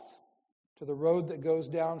to the road that goes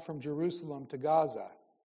down from Jerusalem to Gaza.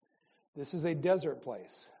 This is a desert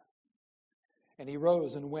place." And he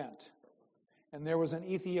rose and went. And there was an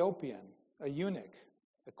Ethiopian, a eunuch,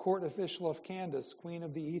 a court official of Candace, queen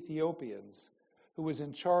of the Ethiopians, who was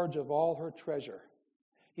in charge of all her treasure.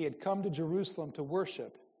 He had come to Jerusalem to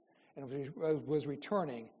worship and was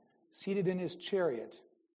returning, seated in his chariot,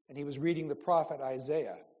 and he was reading the prophet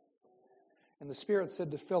Isaiah. And the Spirit said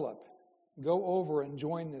to Philip, "Go over and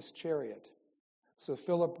join this chariot." So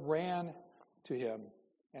Philip ran to him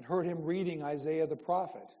and heard him reading Isaiah the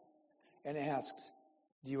prophet, and asked,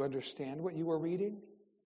 "Do you understand what you are reading?"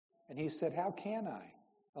 And he said, "How can I,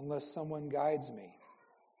 unless someone guides me?"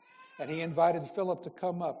 And he invited Philip to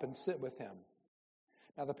come up and sit with him.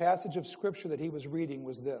 Now the passage of Scripture that he was reading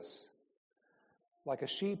was this: "Like a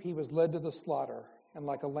sheep he was led to the slaughter, and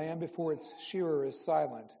like a lamb before its shearer is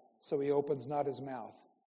silent, so he opens not his mouth.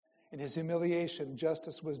 In his humiliation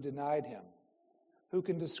justice was denied him. Who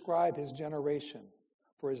can describe his generation?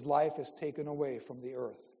 For his life is taken away from the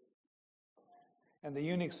earth." And the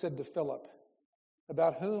eunuch said to Philip,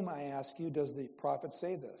 "About whom, I ask you, does the prophet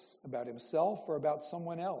say this? About himself or about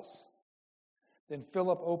someone else?" Then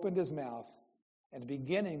Philip opened his mouth, and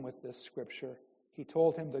beginning with this scripture, he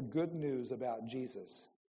told him the good news about Jesus.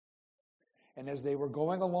 And as they were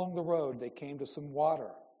going along the road, they came to some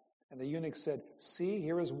water. And the eunuch said, "See,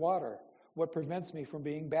 here is water. What prevents me from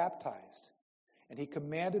being baptized?" And he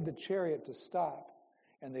commanded the chariot to stop.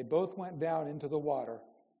 And they both went down into the water,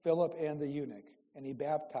 Philip and the eunuch, and he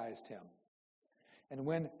baptized him. And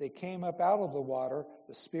when they came up out of the water,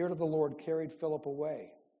 the Spirit of the Lord carried Philip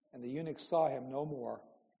away. And the eunuch saw him no more,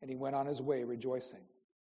 and he went on his way rejoicing.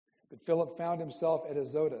 But Philip found himself at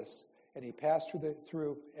Azotus, and he passed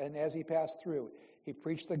and as he passed through, he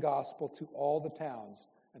preached the gospel to all the towns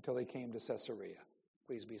until he came to Caesarea.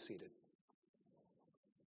 Please be seated.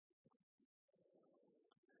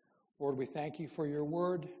 Lord, we thank you for your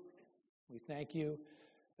word. We thank you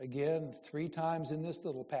again 3 times in this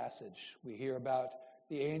little passage. We hear about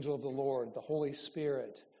the angel of the Lord, the Holy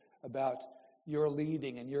Spirit, about your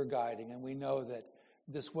leading and your guiding. And we know that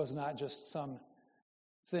this was not just some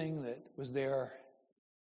thing that was there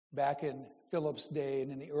back in Philip's day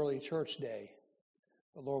and in the early church day.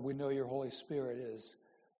 But Lord, we know your Holy Spirit is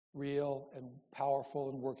real and powerful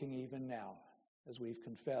and working even now, as we've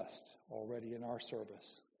confessed already in our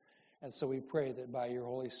service. And so we pray that by your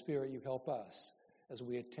Holy Spirit you help us as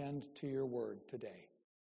we attend to your word today.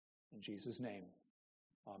 In Jesus' name,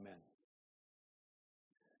 amen.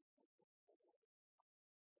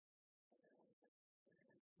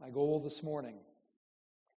 My goal this morning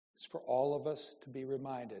is for all of us to be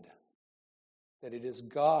reminded that it is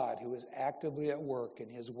God who is actively at work in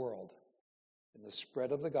his world, in the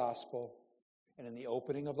spread of the gospel, and in the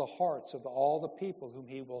opening of the hearts of all the people whom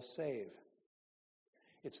he will save.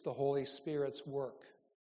 It's the Holy Spirit's work.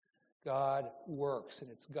 God works,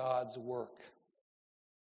 and it's God's work.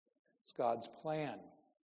 It's God's plan.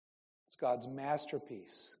 It's God's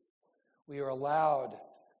masterpiece. We are allowed,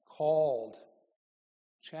 called,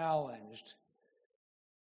 challenged,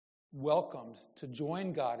 welcomed to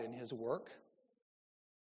join God in his work.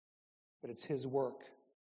 But it's his work.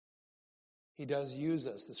 He does use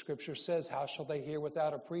us. The scripture says, "How shall they hear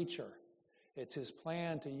without a preacher?" It's his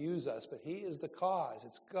plan to use us, but he is the cause.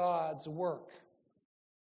 It's God's work.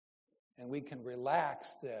 And we can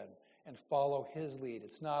relax then and follow his lead.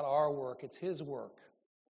 It's not our work, it's his work.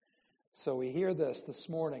 So we hear this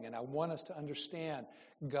morning, and I want us to understand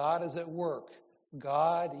God is at work.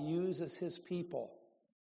 God uses his people.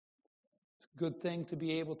 It's a good thing to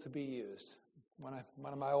be able to be used. One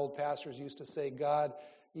of my old pastors used to say, God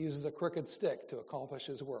uses a crooked stick to accomplish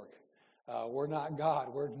his work. We're not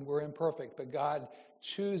God. We're imperfect, but God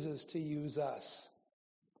chooses to use us.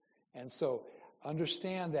 And so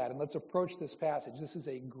understand that, and let's approach this passage. This is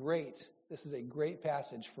a great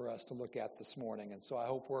passage for us to look at this morning, and so I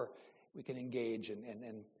hope we can engage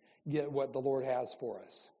and get what the Lord has for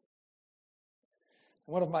us.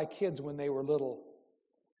 One of my kids, when they were little,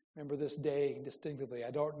 remember this day distinctively.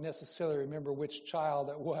 I don't necessarily remember which child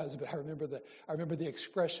it was, but I remember the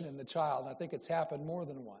expression in the child, and I think it's happened more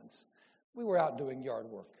than once. We were out doing yard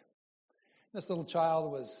work. This little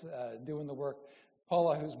child was doing the work.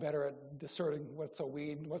 Paula, who's better at discerning what's a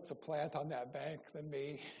weed and what's a plant on that bank than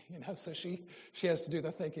me, so she has to do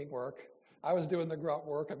the thinking work. I was doing the grunt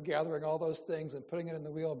work of gathering all those things and putting it in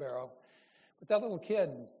the wheelbarrow. But that little kid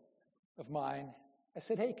of mine, I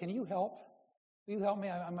said, "Hey, can you help? Will you help me?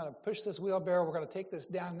 I'm going to push this wheelbarrow. We're going to take this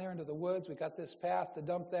down there into the woods. We got this path to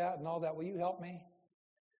dump that and all that. Will you help me?"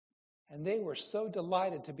 And they were so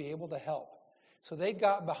delighted to be able to help. So they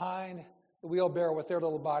got behind the wheelbarrow with their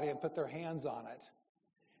little body and put their hands on it.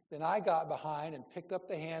 Then I got behind and picked up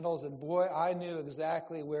the handles, and boy, I knew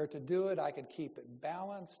exactly where to do it. I could keep it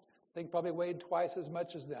balanced. I think probably weighed twice as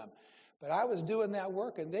much as them. But I was doing that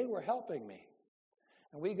work, and they were helping me.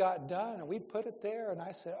 And we got done, and we put it there, and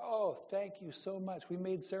I said, oh, thank you so much. We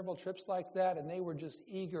made several trips like that, and they were just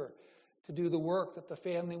eager to do the work that the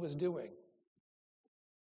family was doing.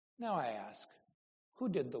 Now I ask, who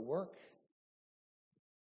did the work?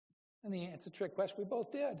 And it's a trick question. We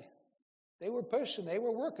both did. They were pushing, they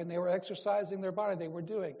were working, they were exercising their body, they were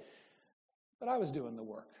doing. But I was doing the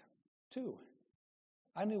work, too.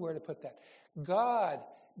 I knew where to put that. God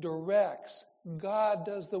directs, God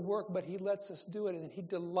does the work, but He lets us do it, and He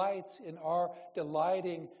delights in our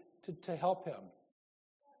delighting to help Him.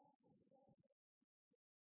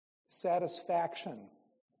 Satisfaction,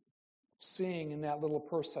 seeing in that little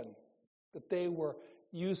person that they were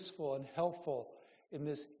useful and helpful in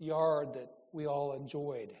this yard that we all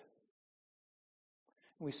enjoyed.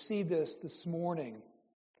 We see this morning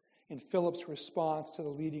in Philip's response to the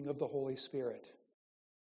leading of the Holy Spirit.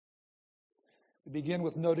 We begin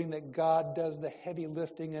with noting that God does the heavy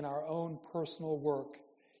lifting in our own personal work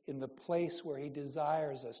in the place where He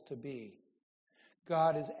desires us to be.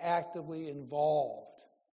 God is actively involved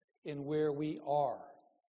in where we are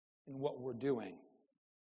and what we're doing.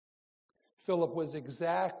 Philip was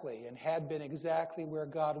exactly and had been exactly where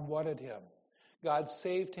God wanted him. God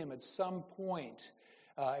saved him at some point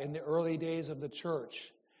in the early days of the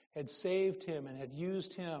church, had saved him and had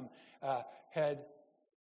used him, had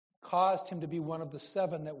caused him to be one of the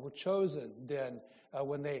 7 that were chosen then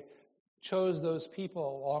when they chose those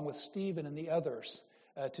people along with Stephen and the others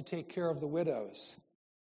to take care of the widows.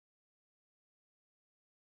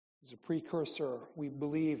 As a precursor, we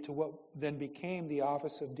believe, to what then became the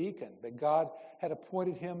office of deacon, that God had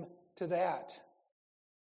appointed him to that.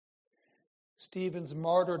 Stephen's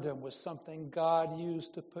martyrdom was something God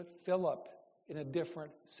used to put Philip in a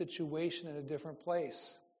different situation, in a different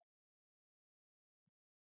place.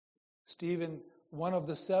 Stephen, one of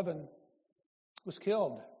the 7, was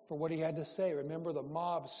killed for what he had to say. Remember, the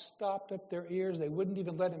mob stopped up their ears. They wouldn't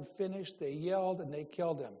even let him finish. They yelled and they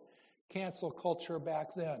killed him. Cancel culture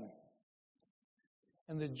back then.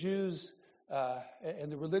 And the Jews,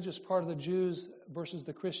 and the religious part of the Jews versus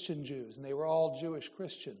the Christian Jews, and they were all Jewish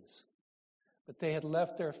Christians. But they had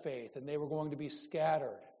left their faith, and they were going to be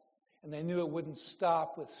scattered. And they knew it wouldn't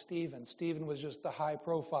stop with Stephen. Stephen was just the high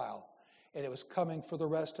profile, and it was coming for the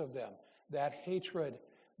rest of them. That hatred,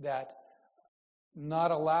 that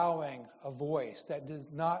not allowing a voice,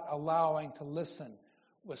 that not allowing to listen,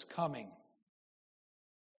 was coming.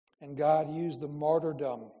 And God used the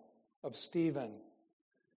martyrdom of Stephen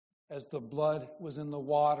as the blood was in the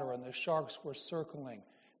water and the sharks were circling,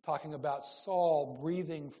 talking about Saul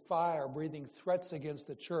breathing fire, breathing threats against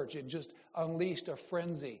the church. It just unleashed a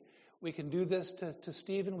frenzy. We can do this to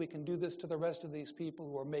Stephen. We can do this to the rest of these people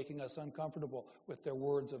who are making us uncomfortable with their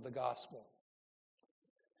words of the gospel.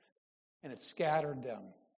 And it scattered them.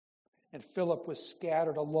 And Philip was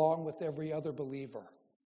scattered along with every other believer.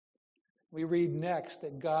 We read next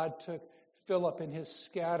that God took Philip in his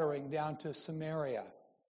scattering down to Samaria.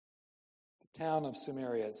 The town of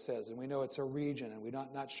Samaria, it says. And we know it's a region. And we're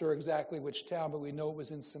not sure exactly which town, but we know it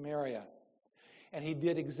was in Samaria. And he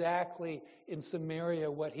did exactly in Samaria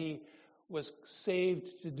what he was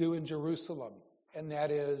saved to do in Jerusalem. And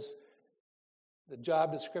that is the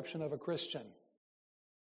job description of a Christian.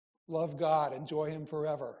 Love God, enjoy Him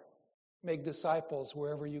forever. Make disciples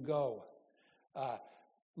wherever you go.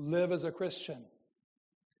 Live as a Christian.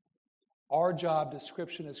 Our job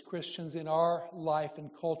description as Christians in our life and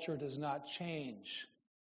culture does not change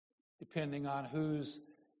depending on who's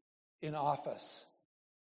in office.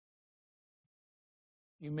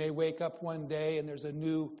 You may wake up one day and there's a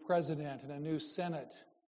new president and a new Senate,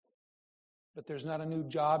 but there's not a new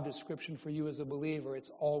job description for you as a believer.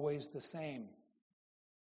 It's always the same.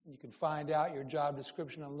 You can find out your job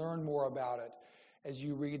description and learn more about it as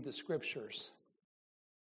you read the Scriptures.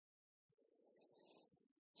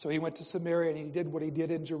 So he went to Samaria and he did what he did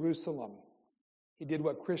in Jerusalem. He did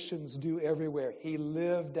what Christians do everywhere. He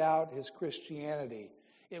lived out his Christianity.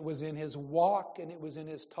 It was in his walk and it was in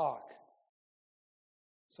his talk.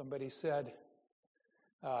 Somebody said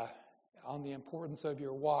on the importance of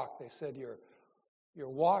your walk, they said your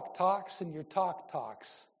walk talks and your talk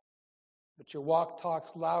talks. But your walk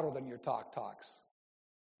talks louder than your talk talks.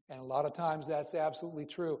 And a lot of times that's absolutely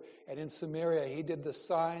true. And in Samaria, he did the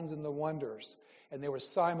signs and the wonders. And there was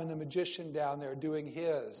Simon the magician down there doing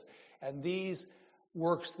his. And these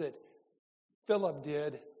works that Philip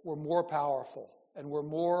did were more powerful and were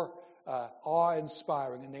more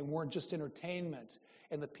awe-inspiring, and they weren't just entertainment.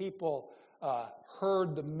 And the people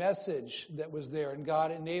heard the message that was there, and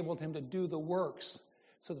God enabled him to do the works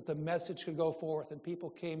so that the message could go forth, and people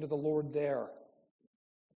came to the Lord there.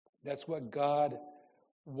 That's what God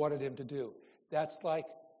wanted him to do. That's like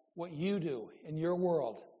what you do in your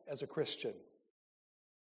world as a Christian.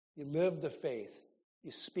 You live the faith.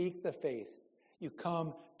 You speak the faith. You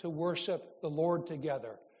come to worship the Lord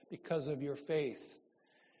together because of your faith.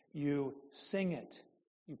 You sing it.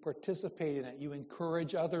 You participate in it. You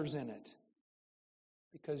encourage others in it.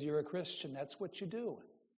 Because you're a Christian. That's what you do.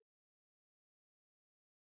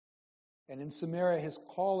 And in Samaria, his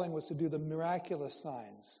calling was to do the miraculous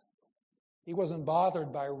signs. He wasn't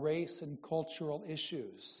bothered by race and cultural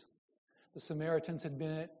issues. The Samaritans had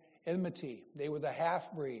been at enmity. They were the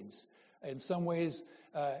half-breeds. In some ways,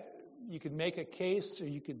 you could make a case, or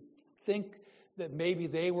you could think that maybe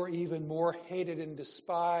they were even more hated and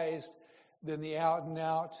despised than the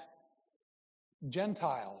out-and-out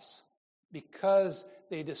Gentiles, because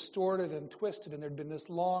they distorted and twisted, and there'd been this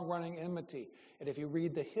long-running enmity. And if you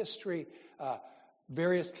read the history,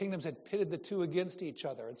 various kingdoms had pitted the two against each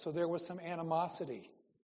other, and so there was some animosity.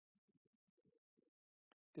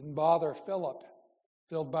 Didn't bother Philip,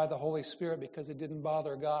 filled by the Holy Spirit, because it didn't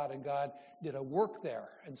bother God, and God did a work there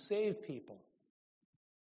and saved people.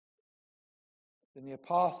 Then the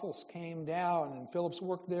apostles came down, and Philip's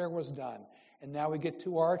work there was done. And now we get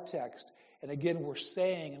to our text. And again, we're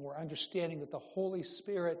saying and we're understanding that the Holy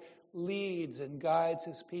Spirit leads and guides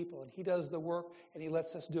his people. And he does the work, and he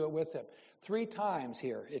lets us do it with him. 3 times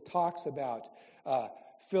here it talks about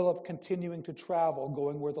Philip continuing to travel,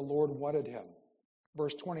 going where the Lord wanted him.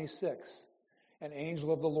 Verse 26, an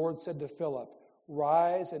angel of the Lord said to Philip,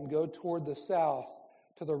 "Rise and go toward the south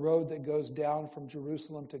to the road that goes down from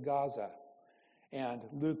Jerusalem to Gaza." And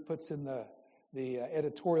Luke puts in the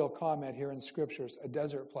editorial comment here in Scriptures, a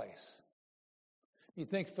desert place. You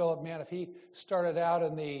think Philip, man, if he started out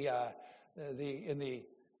in the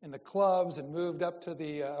clubs and moved up to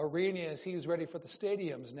the arenas, he was ready for the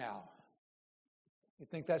stadiums now. You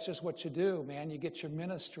think that's just what you do, man. You get your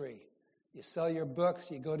ministry. You sell your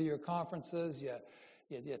books. You go to your conferences.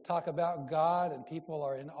 You talk about God, and people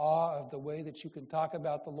are in awe of the way that you can talk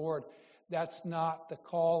about the Lord. That's not the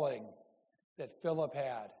calling that Philip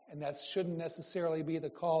had. And that shouldn't necessarily be the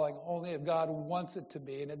calling, only if God wants it to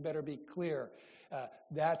be, and it better be clear.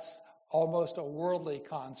 That's almost a worldly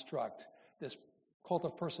construct, this cult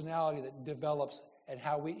of personality that develops and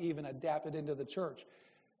how we even adapt it into the church.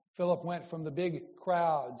 Philip went from the big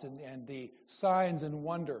crowds and the signs and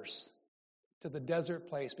wonders to the desert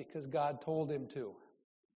place because God told him to.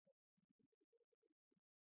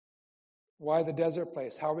 Why the desert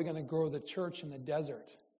place? How are we going to grow the church in the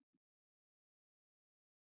desert?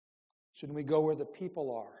 Shouldn't we go where the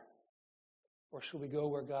people are? Or should we go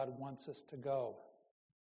where God wants us to go?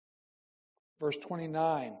 Verse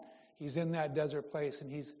 29, he's in that desert place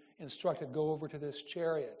and he's instructed, go over to this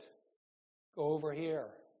chariot. Go over here.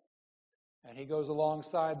 And he goes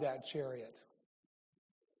alongside that chariot.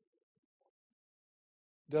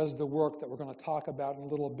 Does the work that we're going to talk about in a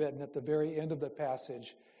little bit. And at the very end of the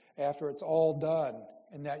passage, after it's all done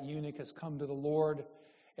and that eunuch has come to the Lord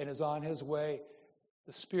and is on his way,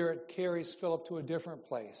 the Spirit carries Philip to a different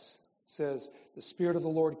place. It says, the Spirit of the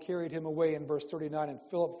Lord carried him away in verse 39, and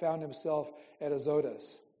Philip found himself at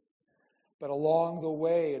Azotus. But along the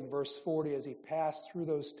way, in verse 40, as he passed through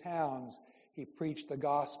those towns, he preached the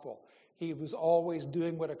gospel. He was always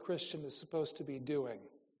doing what a Christian is supposed to be doing.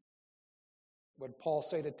 What did Paul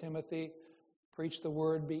say to Timothy? Preach the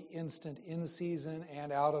word, be instant in season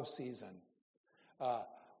and out of season.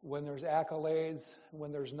 When there's accolades,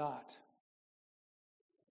 when there's not.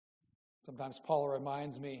 Sometimes Paul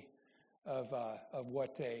reminds me of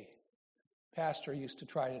what a pastor used to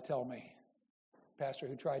try to tell me, a pastor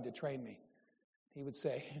who tried to train me. He would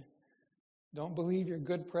say, don't believe your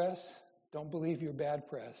good press, don't believe your bad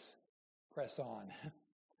press, press on.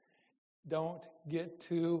 Don't get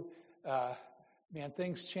too,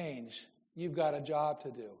 things change. You've got a job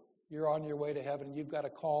to do. You're on your way to heaven, you've got a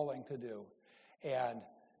calling to do, and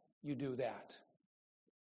you do that.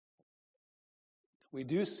 We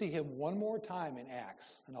do see him one more time in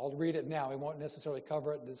Acts, and I'll read it now. We won't necessarily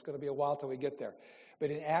cover it. It's going to be a while till we get there.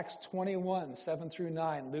 But in Acts 21, 7 through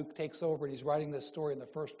 9, Luke takes over, and he's writing this story in the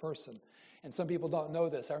first person. And some people don't know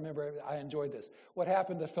this. I remember I enjoyed this. What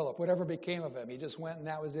happened to Philip? Whatever became of him? He just went and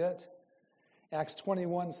that was it? Acts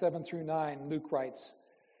 21, 7 through 9, Luke writes,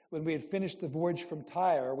 when we had finished the voyage from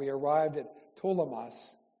Tyre, we arrived at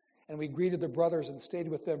Ptolemais, and we greeted the brothers and stayed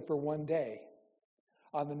with them for one day.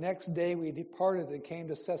 On the next day we departed and came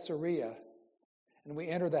to Caesarea, And we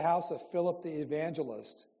entered the house of Philip the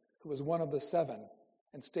evangelist, who was one of the 7,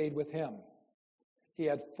 and stayed with him. He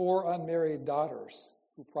had 4 unmarried daughters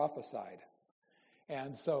who prophesied.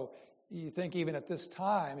 And so you think even at this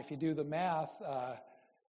time, if you do the math,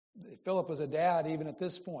 Philip was a dad even at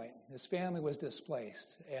this point. His family was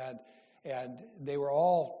displaced, and they were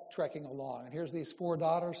all trekking along. And here's these 4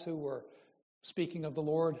 daughters who were speaking of the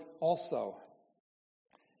Lord also.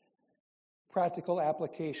 Practical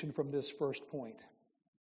application from this first point.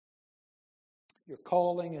 Your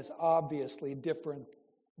calling is obviously different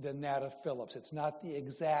than that of Philip's. It's not the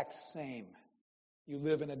exact same. You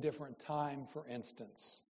live in a different time, for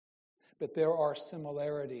instance. But there are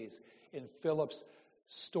similarities in Philip's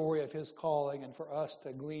story of his calling and for us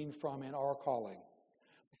to glean from in our calling.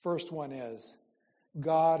 The first one is,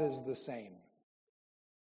 God is the same.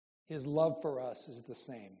 His love for us is the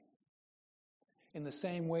same. In the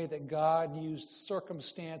same way that God used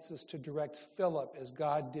circumstances to direct Philip as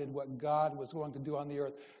God did what God was going to do on the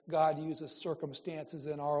earth, God uses circumstances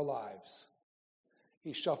in our lives.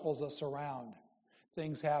 He shuffles us around.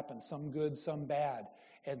 Things happen, some good, some bad,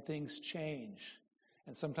 and things change.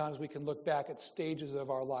 And sometimes we can look back at stages of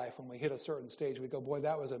our life. When we hit a certain stage, we go, boy,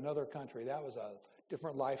 that was another country. That was a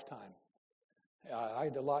different lifetime. I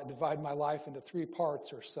had to divide my life into 3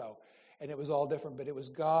 parts or so. And it was all different, but it was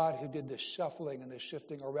God who did the shuffling and the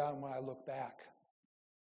shifting around when I look back.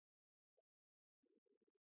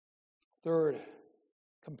 Third,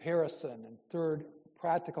 comparison, and third,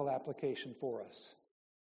 practical application for us.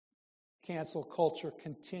 Cancel culture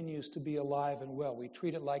continues to be alive and well. We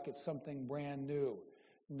treat it like it's something brand new.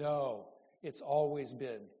 No, it's always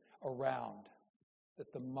been around.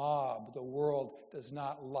 That the mob, the world, does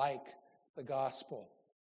not like the gospel.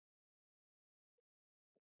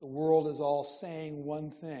 The world is all saying one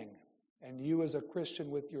thing, and you as a Christian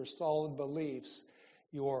with your solid beliefs,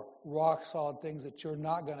 your rock-solid things that you're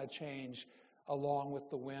not going to change along with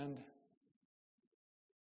the wind,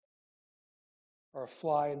 are a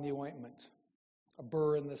fly in the ointment, a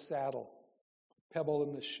burr in the saddle, a pebble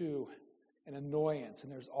in the shoe, an annoyance,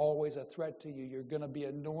 and there's always a threat to you. You're going to be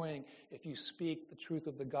annoying if you speak the truth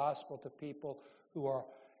of the gospel to people who are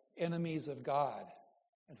enemies of God.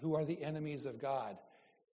 And who are the enemies of God?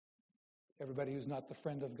 Everybody who's not the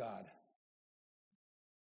friend of God.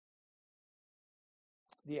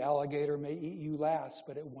 The alligator may eat you last,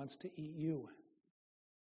 but it wants to eat you.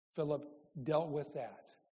 Philip dealt with that.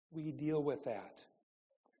 We deal with that.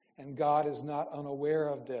 And God is not unaware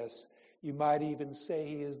of this. You might even say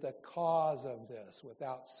he is the cause of this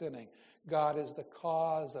without sinning. God is the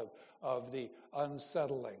cause of the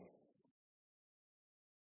unsettling.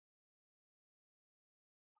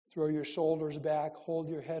 Throw your shoulders back, hold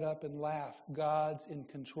your head up, and laugh. God's in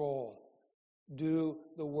control. Do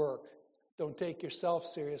the work. Don't take yourself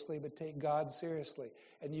seriously, but take God seriously.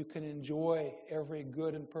 And you can enjoy every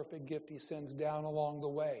good and perfect gift he sends down along the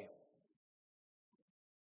way.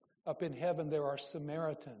 Up in heaven, there are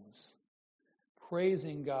Samaritans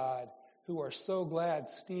praising God who are so glad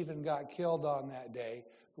Stephen got killed on that day,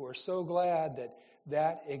 who are so glad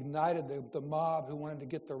that ignited the mob who wanted to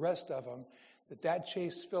get the rest of them, that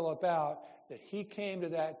chased Philip out, that he came to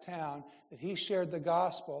that town, that he shared the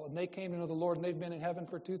gospel, and they came to know the Lord, and they've been in heaven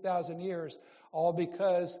for 2,000 years, all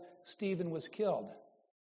because Stephen was killed.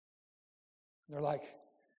 And they're like,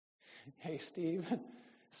 hey, Steve,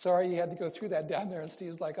 sorry you had to go through that down there. And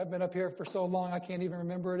Steve's like, I've been up here for so long, I can't even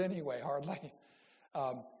remember it anyway, hardly.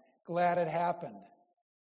 Glad it happened.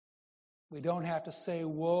 We don't have to say,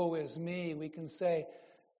 woe is me. We can say,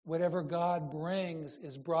 whatever God brings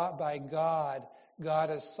is brought by God. God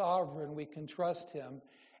is sovereign. We can trust him.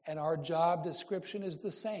 And our job description is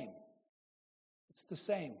the same. It's the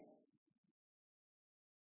same.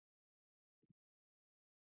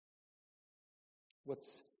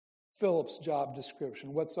 What's Philip's job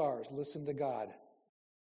description? What's ours? Listen to God.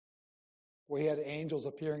 Where he had angels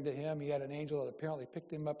appearing to him. He had an angel that apparently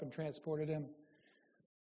picked him up and transported him.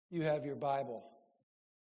 You have your Bible.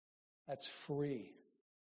 That's free.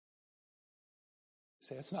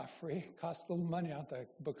 Say, it's not free. It costs a little money out the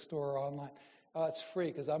bookstore or online. Oh, it's free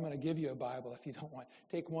because I'm going to give you a Bible if you don't want.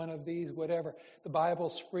 Take one of these, whatever. The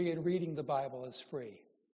Bible's free and reading the Bible is free.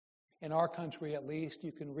 In our country, at least,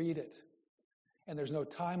 you can read it. And there's no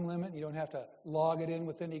time limit. You don't have to log it in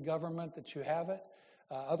with any government that you have it.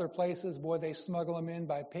 Other places, boy, they smuggle them in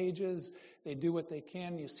by pages. They do what they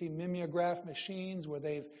can. You see mimeograph machines where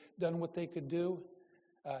they've done what they could do.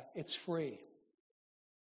 It's free.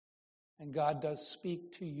 And God does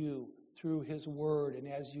speak to you through his word and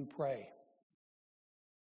as you pray.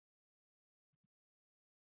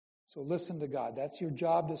 So listen to God. That's your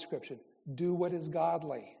job description. Do what is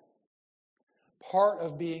godly. Part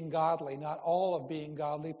of being godly, not all of being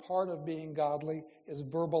godly, part of being godly is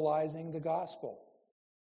verbalizing the gospel.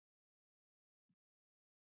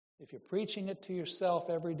 If you're preaching it to yourself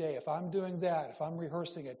every day, if I'm doing that, if I'm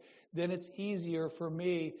rehearsing it, then it's easier for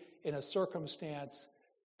me in a circumstance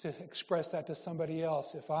to express that to somebody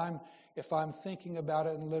else if I'm thinking about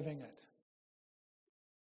it and living it.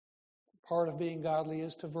 Part of being godly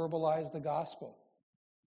is to verbalize the gospel.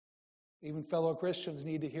 Even fellow Christians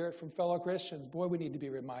need to hear it from fellow Christians. Boy, we need to be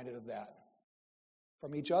reminded of that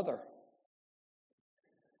from each other.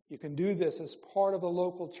 You can do this as part of the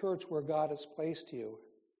local church where God has placed you.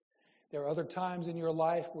 There are other times in your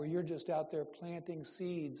life where you're just out there planting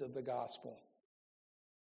seeds of the gospel.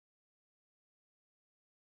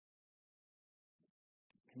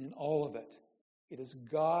 And in all of it, it is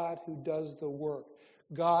God who does the work.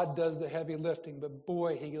 God does the heavy lifting, but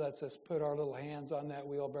boy, He lets us put our little hands on that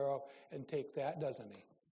wheelbarrow and take that, doesn't He?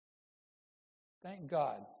 Thank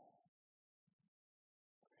God.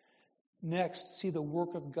 Next, see the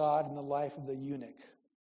work of God in the life of the eunuch.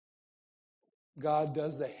 God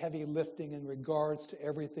does the heavy lifting in regards to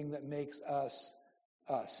everything that makes us,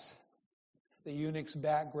 us. The eunuch's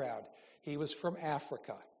background. He was from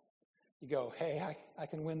Africa. You go, hey, I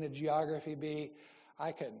can win the geography bee.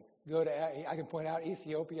 I can point out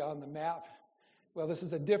Ethiopia on the map. Well, this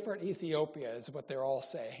is a different Ethiopia, is what they're all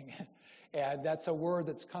saying. And that's a word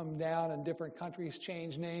that's come down, and different countries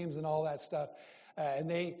change names and all that stuff. And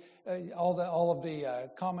they, all of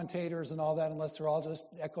the commentators and all that, unless they're all just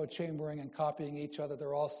echo chambering and copying each other,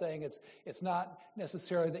 they're all saying it's not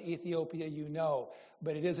necessarily the Ethiopia you know,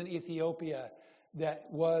 but it is an Ethiopia that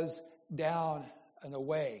was down and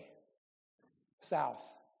away, south.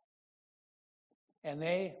 And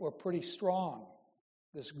they were pretty strong,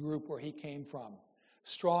 this group where he came from.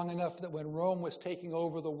 Strong enough that when Rome was taking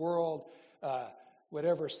over the world,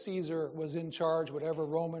 whatever Caesar was in charge, whatever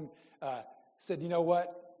Roman said, you know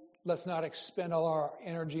what, let's not expend all our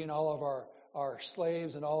energy and all of our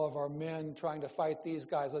slaves and all of our men trying to fight these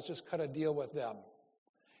guys. Let's just cut a deal with them.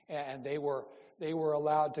 And they were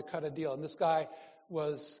allowed to cut a deal. And this guy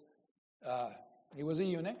was, he was a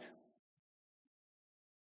eunuch,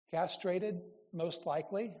 castrated, most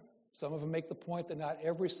likely. Some of them make the point that not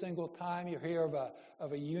every single time you hear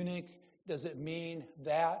of a eunuch does it mean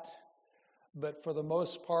that, but for the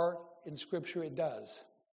most part in Scripture it does.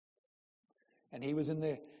 And he was in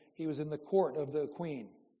the court of the queen.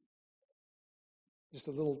 Just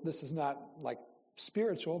a little. This is not like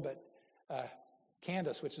spiritual, but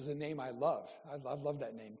Candace, which is a name I love. I love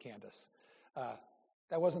that name, Candace.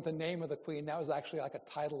 That wasn't the name of the queen. That was actually like a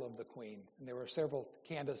title of the queen, and there were several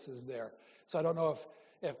Candaces there. So I don't know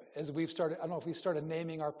if we started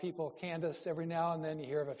naming our people Candace every now and then. You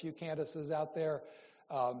hear of a few Candaces out there.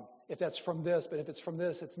 If that's from this, but if it's from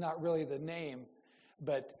this, it's not really the name,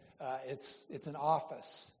 but it's an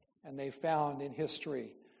office. And they found in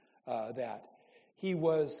history that he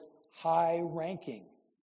was high-ranking.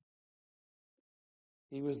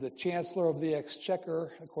 He was the Chancellor of the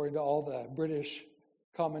Exchequer, according to all the British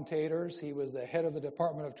commentators. He was the head of the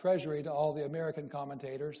Department of Treasury to all the American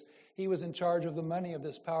commentators. He was in charge of the money of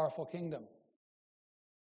this powerful kingdom.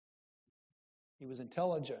 He was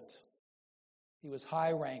intelligent. He was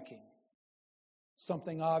high-ranking.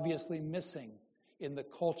 Something obviously missing in the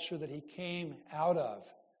culture that he came out of,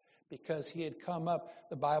 because he had come up,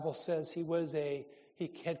 the Bible says he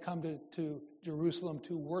had come to Jerusalem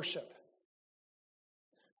to worship,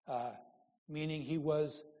 meaning he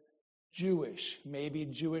was Jewish, maybe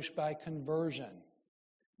Jewish by conversion,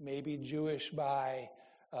 maybe Jewish by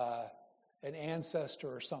an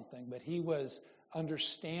ancestor or something, but he was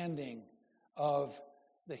understanding of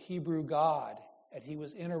the Hebrew God, and he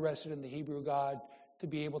was interested in the Hebrew God to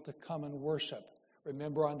be able to come and worship.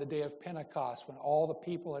 Remember on the day of Pentecost, when all the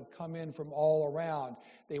people had come in from all around,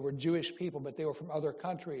 they were Jewish people, but they were from other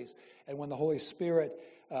countries. And when the Holy Spirit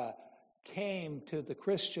came to the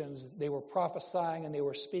Christians, they were prophesying and they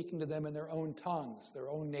were speaking to them in their own tongues, their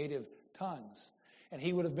own native tongues. And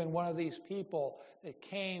he would have been one of these people that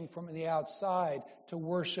came from the outside to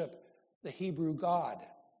worship the Hebrew God.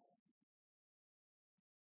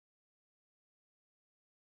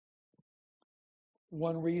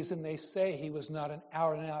 One reason they say he was not an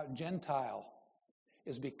out-and-out Gentile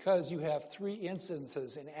is because you have 3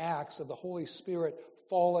 instances in Acts of the Holy Spirit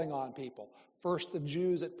falling on people. First, the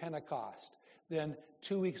Jews at Pentecost. Then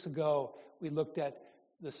 2 weeks ago, we looked at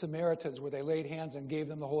the Samaritans where they laid hands and gave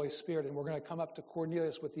them the Holy Spirit. And we're going to come up to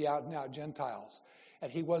Cornelius with the out-and-out Gentiles. And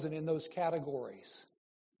he wasn't in those categories.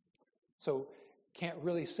 So can't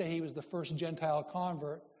really say he was the first Gentile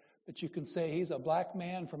convert, but you can say he's a black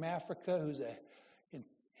man from Africa who's a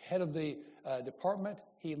head of the department.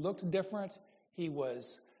 He looked different. He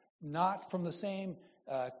was not from the same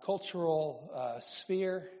cultural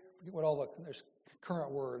sphere. I forget what there's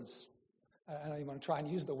current words. I don't even want to try and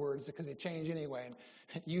use the words because they change anyway.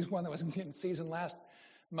 And use one that was in season last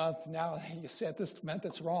month. Now you said this month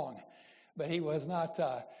it's wrong. But he was not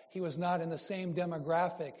in the same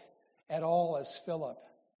demographic at all as Philip.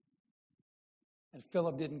 And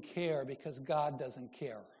Philip didn't care because God doesn't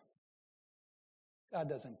care. God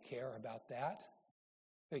doesn't care about that.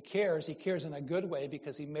 If he cares in a good way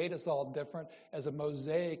because he made us all different as a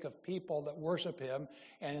mosaic of people that worship him.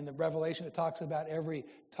 And in the Revelation it talks about every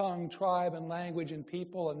tongue, tribe, and language and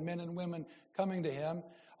people and men and women coming to him.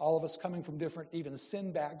 All of us coming from different even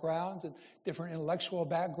sin backgrounds and different intellectual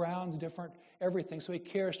backgrounds, different everything. So he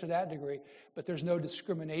cares to that degree. But there's no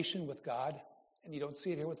discrimination with God. And you don't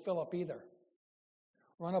see it here with Philip either.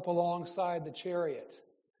 Run up alongside the chariot.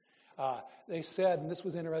 They said, and this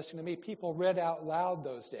was interesting to me, people read out loud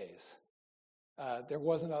those days.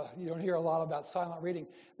 You don't hear a lot about silent reading.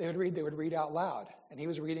 They would read out loud. And he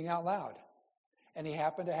was reading out loud. And he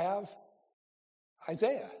happened to have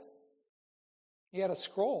Isaiah. He had a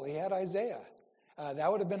scroll. He had Isaiah.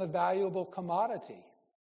 That would have been a valuable commodity.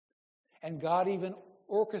 And God even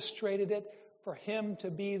orchestrated it for him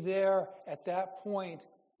to be there at that point,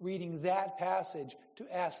 reading that passage,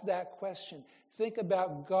 to ask that question. Think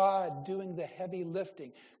about God doing the heavy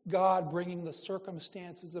lifting, God bringing the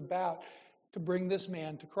circumstances about to bring this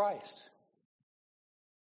man to Christ.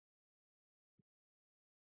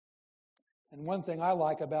 And one thing I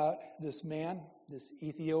like about this man, this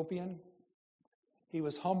Ethiopian, he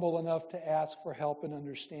was humble enough to ask for help and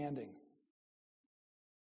understanding.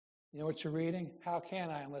 You know what you're reading? How can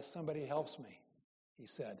I unless somebody helps me? He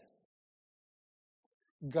said.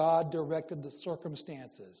 God directed the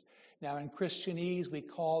circumstances. Now, in Christianese, we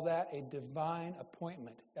call that a divine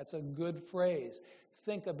appointment. That's a good phrase.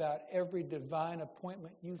 Think about every divine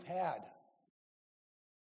appointment you've had.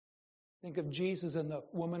 Think of Jesus and the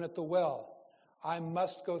woman at the well. I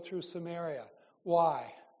must go through Samaria.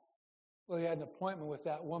 Why? Well, he had an appointment with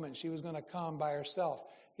that woman. She was going to come by herself.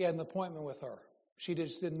 He had an appointment with her. She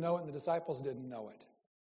just didn't know it, and the disciples didn't know it.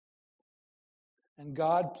 And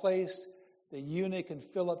God placed the eunuch and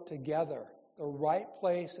Philip together, the right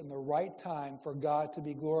place and the right time for God to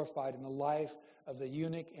be glorified in the life of the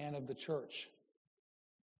eunuch and of the church.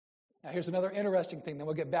 Now, here's another interesting thing. Then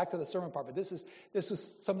we'll get back to the sermon part. But this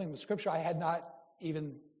was something from Scripture I had not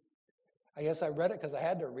even. I guess I read it because I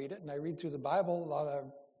had to read it, and I read through the Bible a lot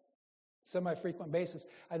of semi-frequent basis.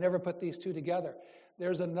 I never put these two together.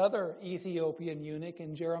 There's another Ethiopian eunuch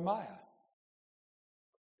in Jeremiah.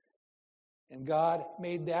 And God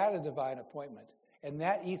made that a divine appointment. And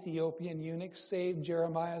that Ethiopian eunuch saved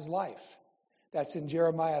Jeremiah's life. That's in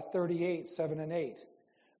Jeremiah 38, 7 and 8.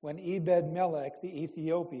 When Ebed-Melech, the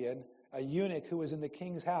Ethiopian, a eunuch who was in the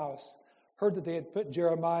king's house, heard that they had put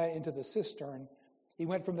Jeremiah into the cistern, he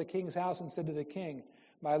went from the king's house and said to the king,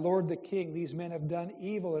 My lord the king, these men have done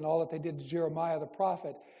evil in all that they did to Jeremiah the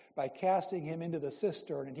prophet by casting him into the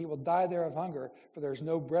cistern, and he will die there of hunger, for there is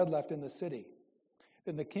no bread left in the city.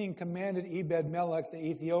 Then the king commanded Ebed-Melech, the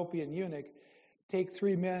Ethiopian eunuch, take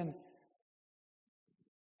 3 men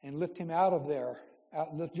and lift him out of there,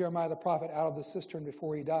 lift Jeremiah the prophet out of the cistern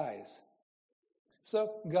before he dies.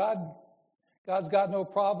 So God's got no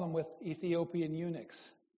problem with Ethiopian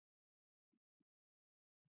eunuchs.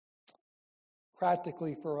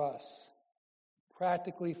 Practically for us,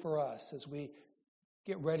 as we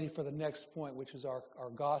get ready for the next point, which is our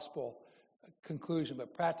gospel conclusion,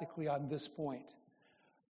 but practically on this point,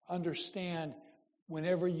 understand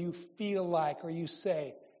whenever you feel like, or you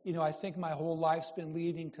say, I think my whole life's been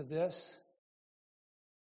leading to this,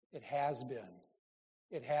 it has been.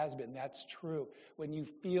 It has been. That's true. When you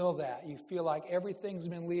feel that, you feel like everything's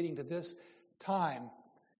been leading to this time,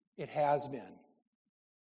 it has been.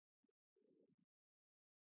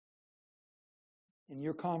 In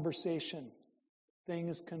your conversation,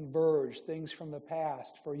 things converge, things from the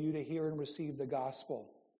past, for you to hear and receive the gospel.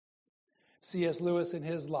 C.S. Lewis in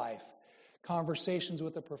his life, conversations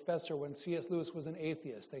with a professor when C.S. Lewis was an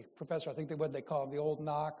atheist. The professor, I think they call him the old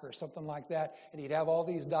knock or something like that, and he'd have all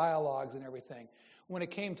these dialogues and everything. When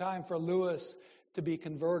it came time for Lewis to be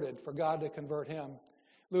converted, for God to convert him,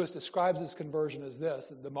 Lewis describes his conversion as this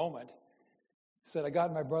at the moment. He said, I got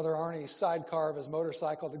in my brother Arnie's sidecar of his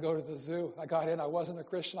motorcycle to go to the zoo. I got in, I wasn't a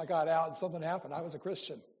Christian. I got out, and something happened. I was a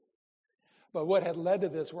Christian. But what had led to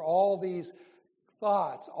this were all these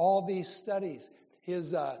thoughts, all these studies,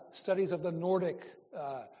 his studies of the Nordic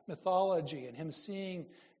mythology and him seeing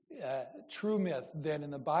true myth then in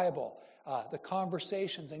the Bible, the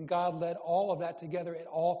conversations, and God led all of that together. It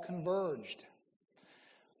all converged.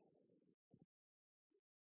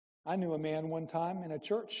 I knew a man one time in a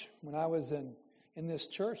church when I was in this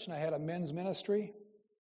church, and I had a men's ministry.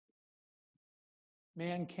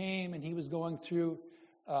 Man came, and he was going through,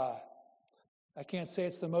 I can't say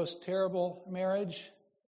it's the most terrible marriage,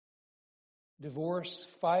 divorce,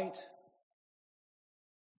 fight,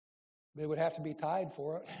 but it would have to be tied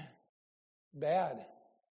for it. Bad.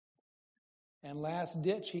 And last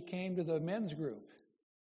ditch, he came to the men's group.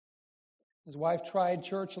 His wife tried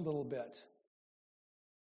church a little bit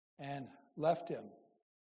and left him.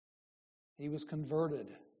 He was converted.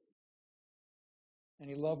 And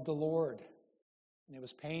he loved the Lord. And it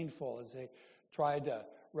was painful as they tried to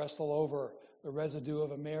wrestle over the residue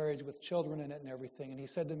of a marriage with children in it and everything. And he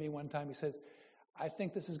said to me one time, he says, I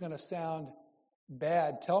think this is going to sound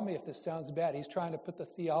bad. Tell me if this sounds bad. He's trying to put the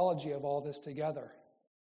theology of all this together.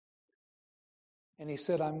 And he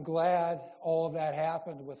said, I'm glad all of that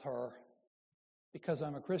happened with her because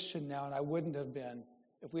I'm a Christian now, and I wouldn't have been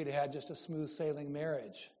if we'd had just a smooth sailing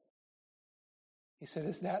marriage. He said,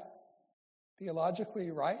 is that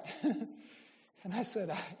theologically right? And I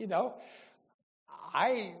said,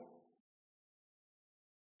 I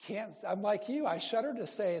can't, I'm like you. I shudder to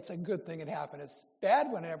say it's a good thing it happened. It's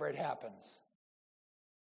bad whenever it happens.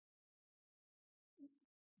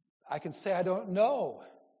 I can say I don't know.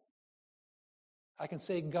 I can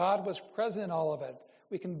say God was present in all of it.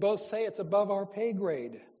 We can both say it's above our pay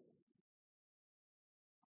grade.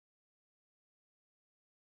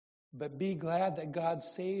 But be glad that God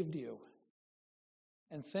saved you.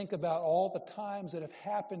 And think about all the times that have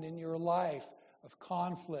happened in your life of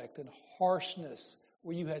conflict and harshness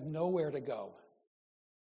where you had nowhere to go.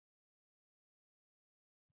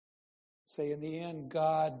 Say, in the end,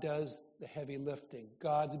 God does the heavy lifting.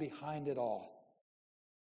 God's behind it all.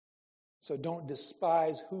 So don't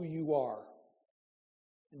despise who you are.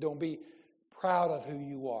 And don't be proud of who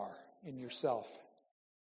you are in yourself.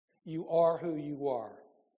 You are who you are.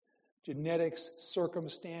 Genetics,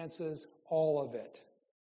 circumstances, all of it.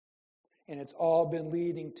 And it's all been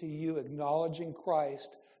leading to you acknowledging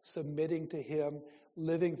Christ, submitting to Him,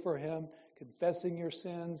 living for Him, confessing your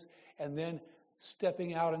sins, and then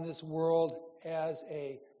stepping out in this world as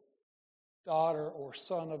a daughter or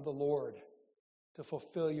son of the Lord to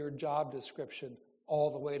fulfill your job description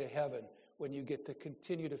all the way to heaven when you get to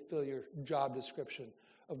continue to fill your job description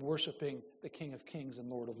of worshiping the King of Kings and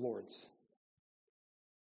Lord of Lords.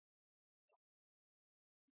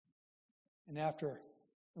 And after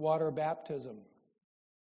water baptism,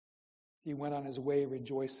 he went on his way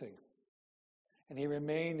rejoicing. And he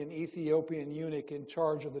remained an Ethiopian eunuch in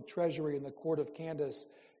charge of the treasury in the court of Candace,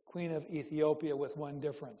 queen of Ethiopia, with one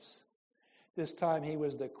difference. This time he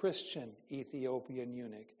was the Christian Ethiopian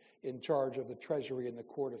eunuch in charge of the treasury in the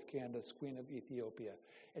court of Candace, queen of Ethiopia.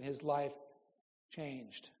 And his life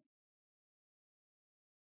changed.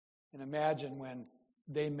 And imagine when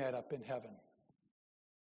they met up in heaven,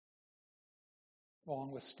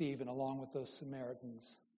 along with Stephen, along with those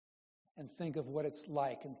Samaritans. And think of what it's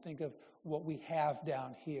like, and think of what we have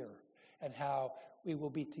down here, and how we will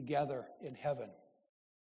be together in heaven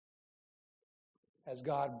as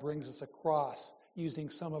God brings us across,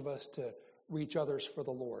 using some of us to reach others for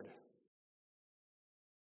the Lord. I've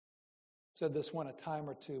said this one a time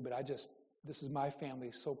or two, but this is my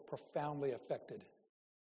family so profoundly affected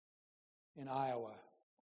in Iowa,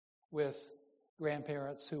 with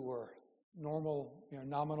grandparents who were normal,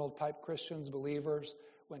 nominal type Christians, believers,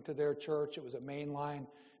 went to their church. It was a mainline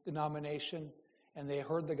denomination, and they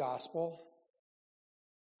heard the gospel,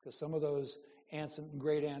 because some of those aunts and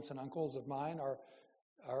great aunts and uncles of mine are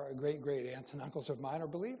great aunts and uncles of mine are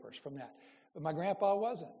believers from that. But my grandpa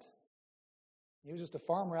wasn't. He was just a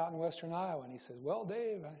farmer out in western Iowa, and he says, well,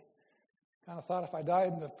 Dave, I kind of thought if I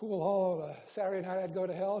died in the pool hall Saturday night, I'd go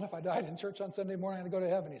to hell, and if I died in church on Sunday morning, I'd go to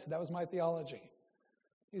heaven. He said, that was my theology.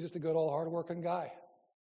 He's just a good old hard-working guy.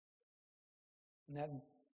 And that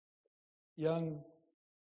young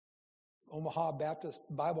Omaha Baptist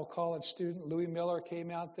Bible College student, Louis Miller, came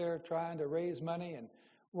out there trying to raise money and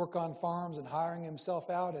work on farms and hiring himself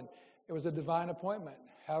out, and it was a divine appointment.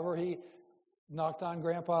 However, he knocked on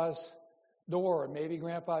Grandpa's door, and maybe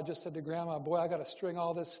Grandpa just said to Grandma, boy, I got to string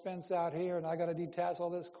all this fence out here, and I got to detassel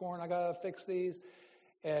this corn, I got to fix these,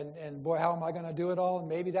 and boy, how am I going to do it all? And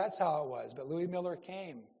maybe that's how it was. But Louis Miller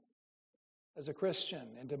came as a Christian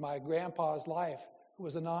into my grandpa's life, who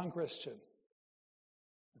was a non-Christian.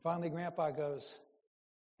 And finally, Grandpa goes,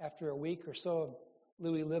 after a week or so of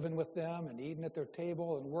Louis living with them and eating at their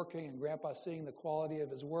table and working, and Grandpa seeing the quality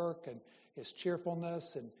of his work and his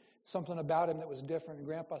cheerfulness and something about him that was different. And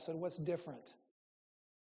Grandpa said, "What's different?"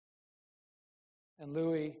 And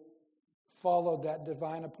Louis followed that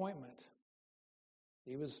divine appointment.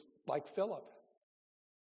 He was like Philip.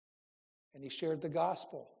 And he shared the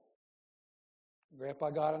gospel.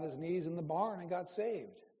 Grandpa got on his knees in the barn and got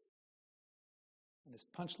saved. And his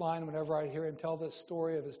punchline, whenever I hear him tell this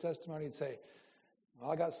story of his testimony, he'd say,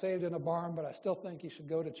 "Well, I got saved in a barn, but I still think you should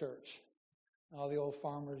go to church." And all the old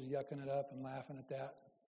farmers yucking it up and laughing at that.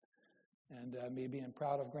 And me being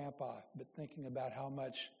proud of Grandpa, but thinking about how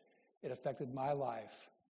much it affected my life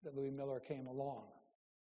that Louis Miller came along.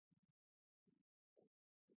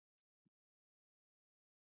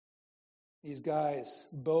 These guys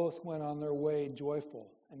both went on their way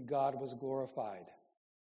joyful, and God was glorified.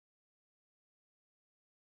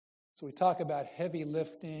 So we talk about heavy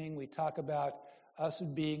lifting. We talk about us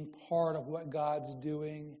being part of what God's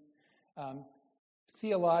doing.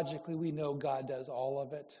 Theologically, we know God does all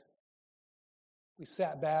of it. We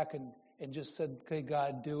sat back and just said, "Okay,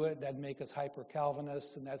 God, do it." That'd make us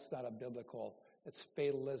hyper-Calvinists, and that's not a biblical. It's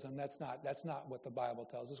fatalism. That's not what the Bible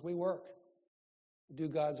tells us. We work. We do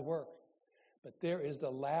God's work. But there is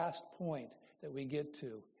the last point that we get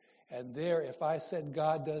to. And there, if I said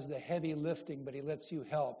God does the heavy lifting, but he lets you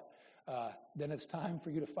help, then it's time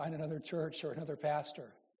for you to find another church or another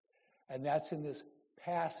pastor. And that's in this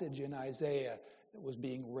passage in Isaiah that was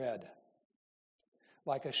being read.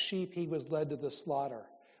 Like a sheep, he was led to the slaughter.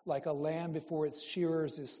 Like a lamb before its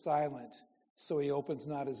shearers is silent, so he opens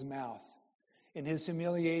not his mouth. In his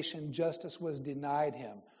humiliation, justice was denied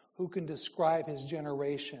him. Who can describe his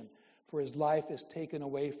generation? For his life is taken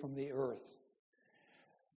away from the earth.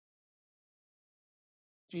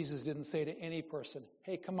 Jesus didn't say to any person,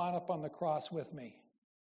 "Hey, come on up on the cross with me.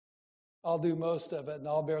 I'll do most of it, and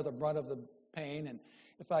I'll bear the brunt of the pain, and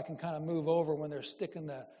if I can kind of move over when they're sticking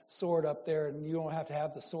the sword up there, and you don't have to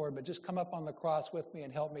have the sword, but just come up on the cross with me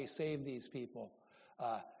and help me save these people."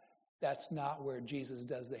 That's not where Jesus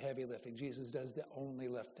does the heavy lifting. Jesus does the only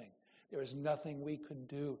lifting. There is nothing we could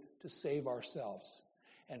do to save ourselves.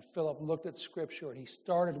 And Philip looked at Scripture, and he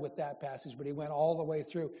started with that passage, but he went all the way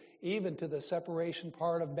through, even to the separation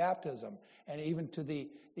part of baptism, and even to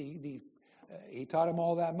he taught him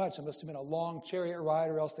all that much. It must have been a long chariot ride,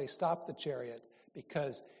 or else they stopped the chariot,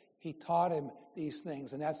 because he taught him these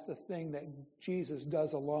things, and that's the thing that Jesus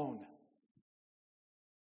does alone.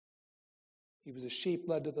 He was a sheep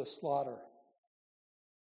led to the slaughter.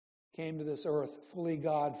 Came to this earth, fully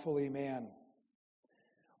God, fully man.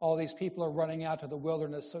 All these people are running out to the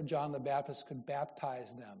wilderness so John the Baptist could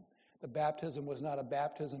baptize them. The baptism was not a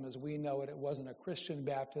baptism as we know it. It wasn't a Christian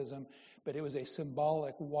baptism, but it was a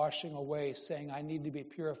symbolic washing away, saying, "I need to be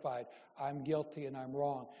purified. I'm guilty and I'm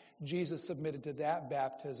wrong." Jesus submitted to that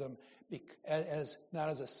baptism as not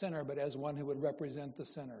as a sinner, but as one who would represent the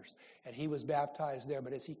sinners. And he was baptized there.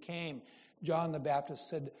 But as he came, John the Baptist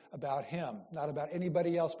said about him, not about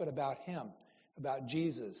anybody else, but about him, about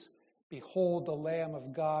Jesus, "Behold the Lamb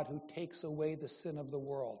of God who takes away the sin of the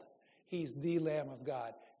world." He's the Lamb of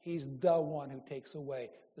God. He's the one who takes away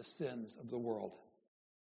the sins of the world.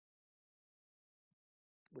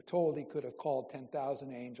 We're told he could have called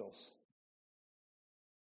 10,000 angels.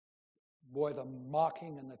 Boy, the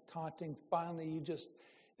mocking and the taunting, finally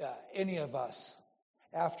any of us,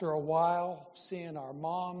 after a while, seeing our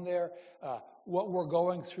mom there, what we're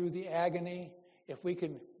going through, the agony, if we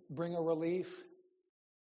can bring a relief.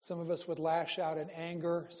 Some of us would lash out in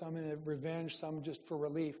anger, some in revenge, some just for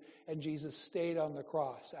relief. And Jesus stayed on the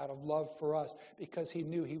cross out of love for us because he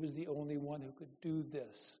knew he was the only one who could do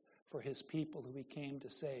this for his people who he came to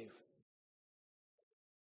save.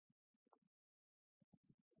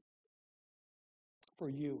 For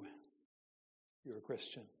you, you're a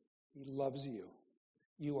Christian. He loves you.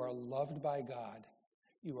 You are loved by God.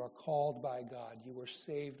 You are called by God. You were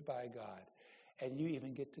saved by God. And you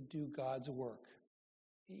even get to do God's work.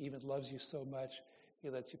 He even loves you so much, he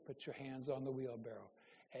lets you put your hands on the wheelbarrow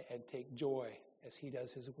and take joy as he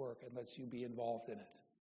does his work and lets you be involved in it.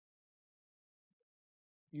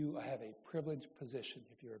 You have a privileged position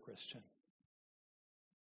if you're a Christian.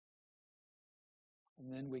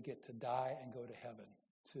 And then we get to die and go to heaven,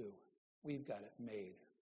 too. We've got it made.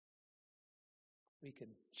 We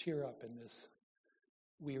can cheer up in this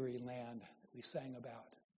weary land that we sang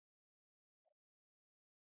about.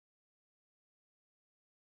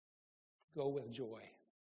 Go with joy.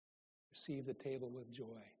 Receive the table with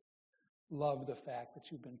joy. Love the fact that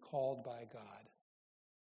you've been called by God.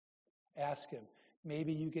 Ask him.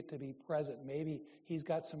 Maybe you get to be present. Maybe he's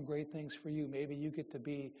got some great things for you. Maybe you get to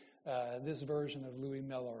be this version of Louis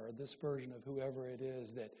Miller or this version of whoever it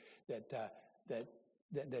is that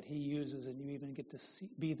that he uses, and you even get to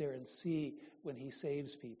be there and see when he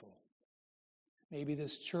saves people. Maybe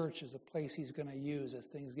this church is a place he's going to use as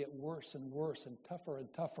things get worse and worse and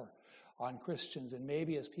tougher on Christians. And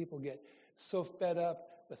maybe as people get so fed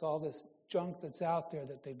up with all this junk that's out there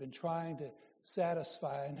that they've been trying to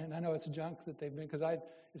satisfy. And I know it's junk that they've been, because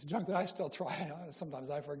it's junk that I still try. Sometimes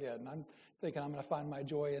I forget, and I'm thinking I'm going to find my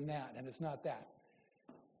joy in that, and it's not that.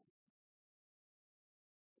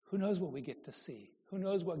 Who knows what we get to see? Who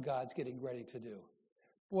knows what God's getting ready to do?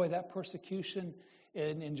 Boy, that persecution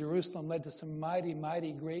in Jerusalem led to some mighty,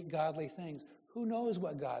 mighty, great godly things. Who knows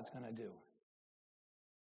what God's going to do?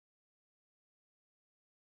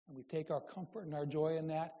 And we take our comfort and our joy in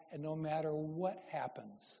that, and no matter what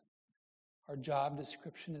happens, our job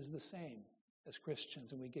description is the same as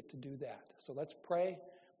Christians, and we get to do that. So let's pray.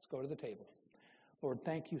 Let's go to the table. Lord,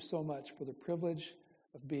 thank you so much for the privilege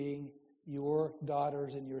of being your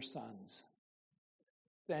daughters and your sons.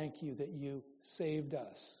 Thank you that you saved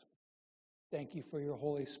us. Thank you for your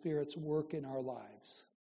Holy Spirit's work in our lives.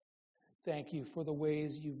 Thank you for the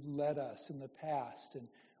ways you've led us in the past, and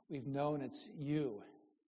we've known it's you.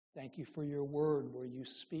 Thank you for your word where you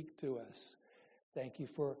speak to us. Thank you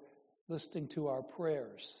for listening to our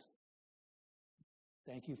prayers.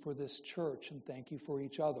 Thank you for this church, and thank you for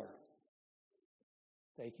each other.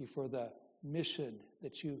 Thank you for the mission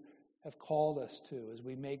that you have called us to as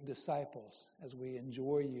we make disciples, as we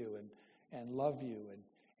enjoy you and love you,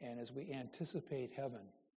 and as we anticipate heaven.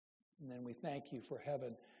 And then we thank you for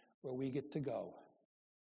heaven where we get to go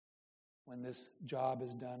when this job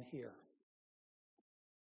is done here.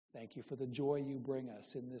 Thank you for the joy you bring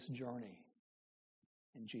us in this journey.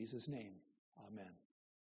 In Jesus' name, amen.